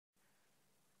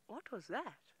What was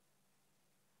that?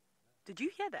 Did you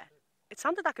hear that? It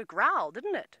sounded like a growl,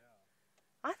 didn't it?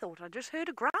 I thought I just heard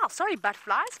a growl. Sorry,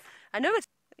 butterflies. I know it's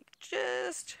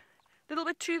just a little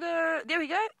bit to the... There we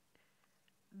go.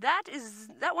 That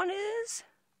one is...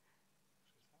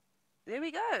 There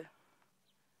we go.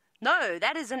 No,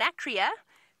 that is an acria.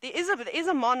 There is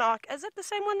a monarch. Is it the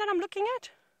same one that I'm looking at?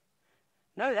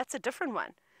 No, that's a different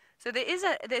one. So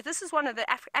this is one of the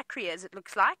acrias, it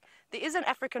looks like. There is an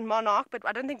African monarch, but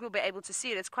I don't think we'll be able to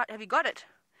see it. It's quite... Have you got it?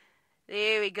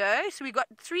 There we go. So we've got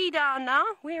 3 down now.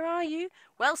 Where are you?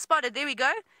 Well spotted. There we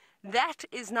go. That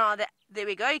is now there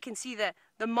we go. You can see the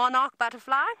monarch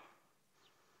butterfly.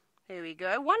 There we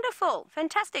go. Wonderful.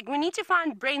 Fantastic. We need to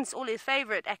find Brent's all his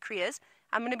favorite acrias.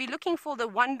 I'm going to be looking for the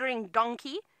wandering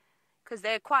donkey because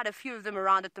there are quite a few of them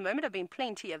around at the moment. There have been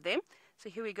plenty of them. So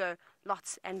here we go.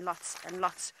 Lots and lots and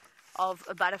lots of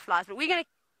butterflies. But we're going to...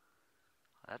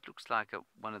 That looks like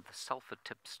one of the sulfur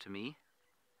tips to me.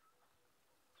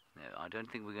 No, I don't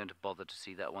think we're going to bother to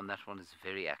see that one. That one is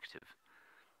very active.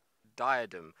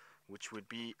 Diadem, which would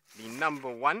be the number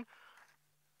 1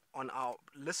 on our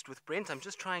list with Brent. I'm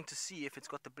just trying to see if it's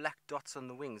got the black dots on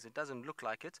the wings. It doesn't look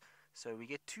like it. So we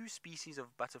get 2 species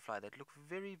of butterfly that look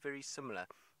very, very similar.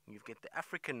 You get the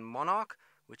African monarch,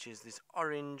 which is this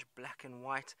orange, black and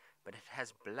white, but it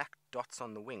has black dots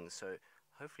on the wings. So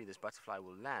hopefully this butterfly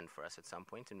will land for us at some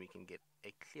point and we can get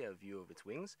a clear view of its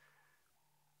wings.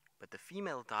 But the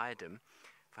female diadem,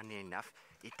 funny enough,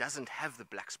 it doesn't have the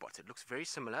black spots. It looks very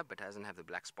similar, but doesn't have the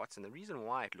black spots. And the reason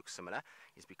why it looks similar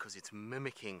is because it's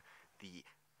mimicking the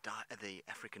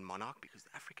African monarch, because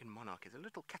the African monarch is a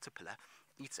little caterpillar,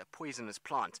 eats a poisonous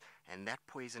plant, and that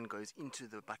poison goes into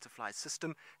the butterfly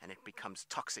system, and it becomes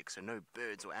toxic, so no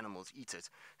birds or animals eat it.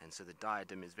 And so the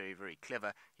diadem is very, very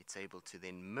clever. It's able to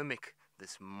then mimic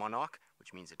this monarch,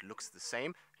 which means it looks the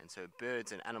same, and so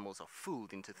birds and animals are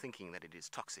fooled into thinking that it is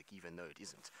toxic, even though it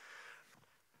isn't.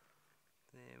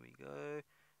 There we go.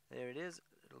 There it is.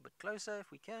 A little bit closer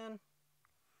if we can.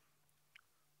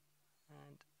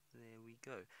 And there we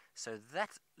go. So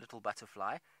that little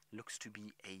butterfly looks to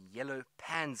be a yellow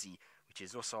pansy, which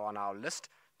is also on our list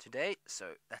today.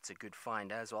 So that's a good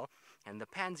find as well. And the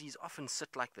pansies often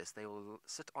sit like this. They will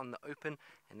sit on the open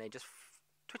and they just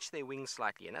twitch their wings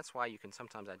slightly, and that's why you can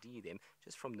sometimes ID them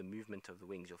just from the movement of the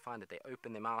wings. You'll find that they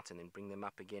open them out and then bring them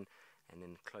up again and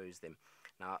then close them.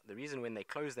 Now, the reason when they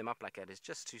close them up like that is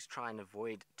just to try and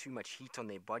avoid too much heat on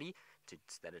their body, so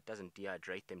that it doesn't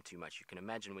dehydrate them too much. You can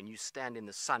imagine when you stand in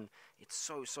the sun, it's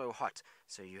so hot,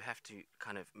 so you have to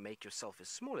kind of make yourself as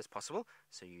small as possible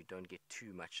so you don't get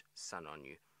too much sun on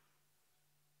you.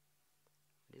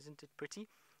 Isn't it pretty?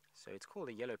 So it's called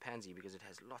a yellow pansy because it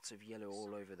has lots of yellow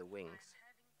all over the wings.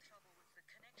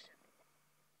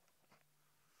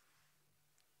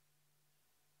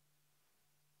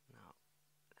 Now,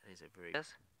 that is a very...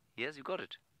 Yes, you got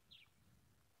it.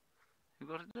 You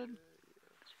got it then?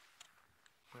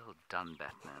 Well done,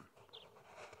 Batman.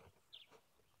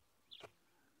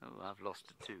 Oh, I've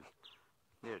lost it too.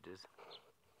 There it is.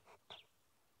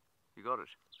 You got it?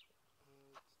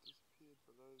 It's disappeared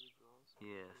below the grass.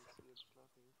 Yes.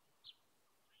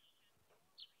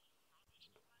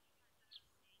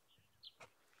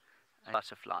 A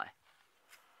butterfly.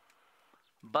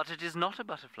 But it is not a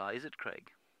butterfly, is it,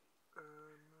 Craig?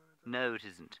 No, it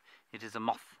isn't. It is a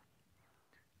moth.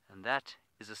 And that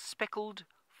is a speckled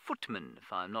footman,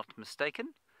 if I'm not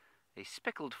mistaken. A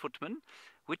speckled footman,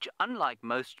 which, unlike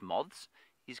most moths,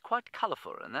 is quite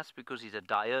colourful. And that's because he's a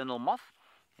diurnal moth,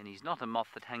 and he's not a moth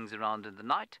that hangs around in the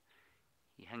night.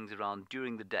 He hangs around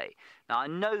during the day. Now, I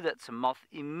know that's a moth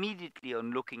immediately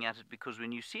on looking at it, because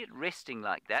when you see it resting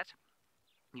like that,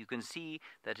 you can see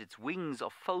that its wings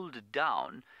are folded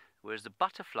down, whereas the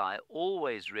butterfly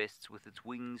always rests with its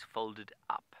wings folded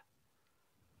up.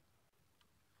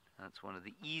 That's one of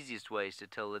the easiest ways to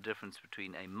tell the difference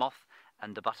between a moth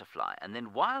and a butterfly. And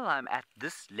then while I'm at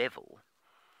this level,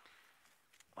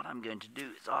 what I'm going to do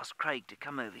is ask Craig to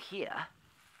come over here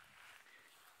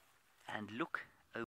and look